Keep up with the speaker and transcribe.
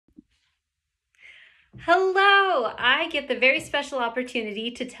Hello! I get the very special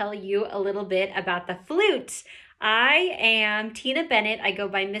opportunity to tell you a little bit about the flute. I am Tina Bennett. I go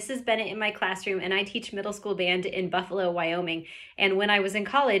by Mrs. Bennett in my classroom, and I teach middle school band in Buffalo, Wyoming. And when I was in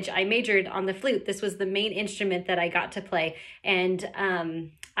college, I majored on the flute. This was the main instrument that I got to play. And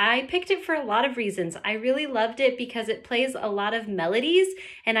I picked it for a lot of reasons. I really loved it because it plays a lot of melodies,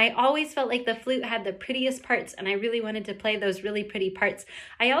 and I always felt like the flute had the prettiest parts, and I really wanted to play those really pretty parts.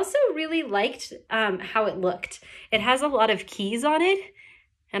 I also really liked how it looked. It has a lot of keys on it,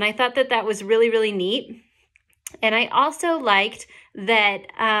 and I thought that that was really, really neat. And I also liked that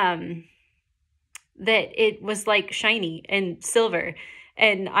that it was like shiny and silver.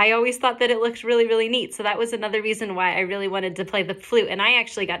 And I always thought that it looked really, really neat. So that was another reason why I really wanted to play the flute. And I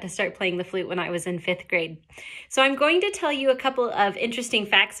actually got to start playing the flute when I was in 5th grade. So I'm going to tell you a couple of interesting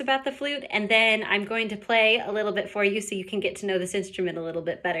facts about the flute, and then I'm going to play a little bit for you so you can get to know this instrument a little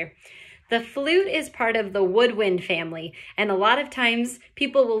bit better. The flute is part of the woodwind family, and a lot of times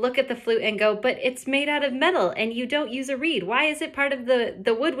people will look at the flute and go, but it's made out of metal and you don't use a reed. Why is it part of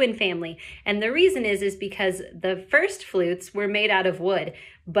the woodwind family? And the reason is because the first flutes were made out of wood.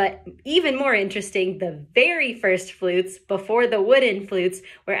 But even more interesting, the very first flutes, before the wooden flutes,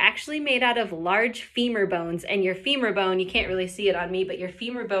 were actually made out of large femur bones. And your femur bone, you can't really see it on me, but your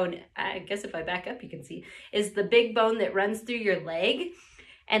femur bone, I guess if I back up you can see, is the big bone that runs through your leg.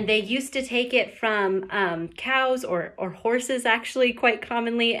 And they used to take it from cows or horses, actually, quite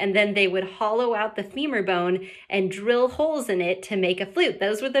commonly, and then they would hollow out the femur bone and drill holes in it to make a flute.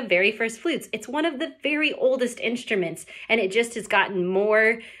 Those were the very first flutes. It's one of the very oldest instruments, and it just has gotten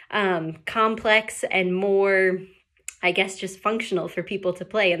more complex and more, I guess, just functional for people to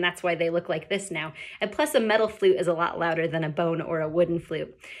play, and that's why they look like this now. And plus, a metal flute is a lot louder than a bone or a wooden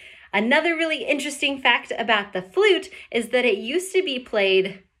flute. Another really interesting fact about the flute is that it used to be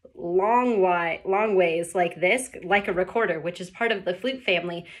played long ways like this, like a recorder, which is part of the flute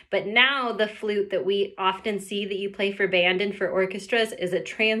family. But now the flute that we often see that you play for band and for orchestras is a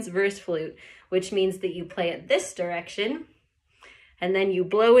transverse flute, which means that you play it this direction, and then you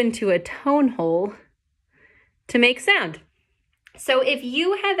blow into a tone hole to make sound. So if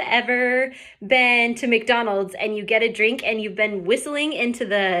you have ever been to McDonald's and you get a drink and you've been whistling into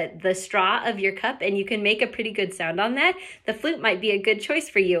the straw of your cup and you can make a pretty good sound on that, the flute might be a good choice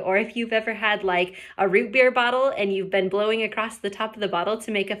for you. Or if you've ever had like a root beer bottle and you've been blowing across the top of the bottle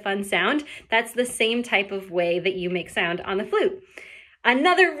to make a fun sound, that's the same type of way that you make sound on the flute.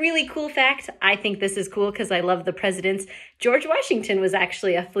 Another really cool fact, I think this is cool because I love the presidents, George Washington was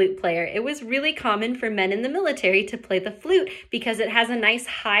actually a flute player. It was really common for men in the military to play the flute because it has a nice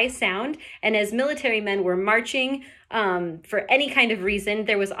high sound, and as military men were marching for any kind of reason,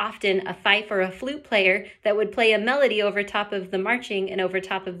 there was often a fife or a flute player that would play a melody over top of the marching and over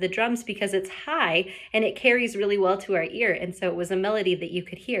top of the drums because it's high and it carries really well to our ear, and so it was a melody that you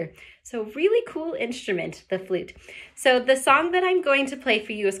could hear. So really cool instrument, the flute. So the song that I'm going to play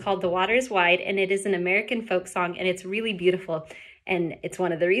for you is called The Water is Wide, and it is an American folk song, and it's really beautiful. And it's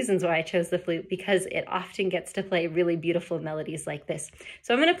one of the reasons why I chose the flute, because it often gets to play really beautiful melodies like this.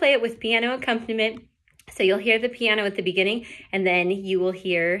 So I'm going to play it with piano accompaniment. So you'll hear the piano at the beginning, and then you will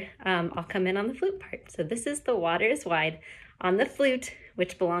hear, I'll come in on the flute part. So this is The Water is Wide on the flute,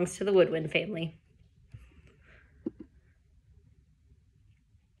 which belongs to the woodwind family.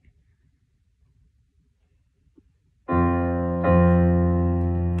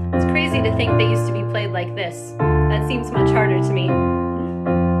 It's crazy to think they used to be played like this. That seems much harder to me.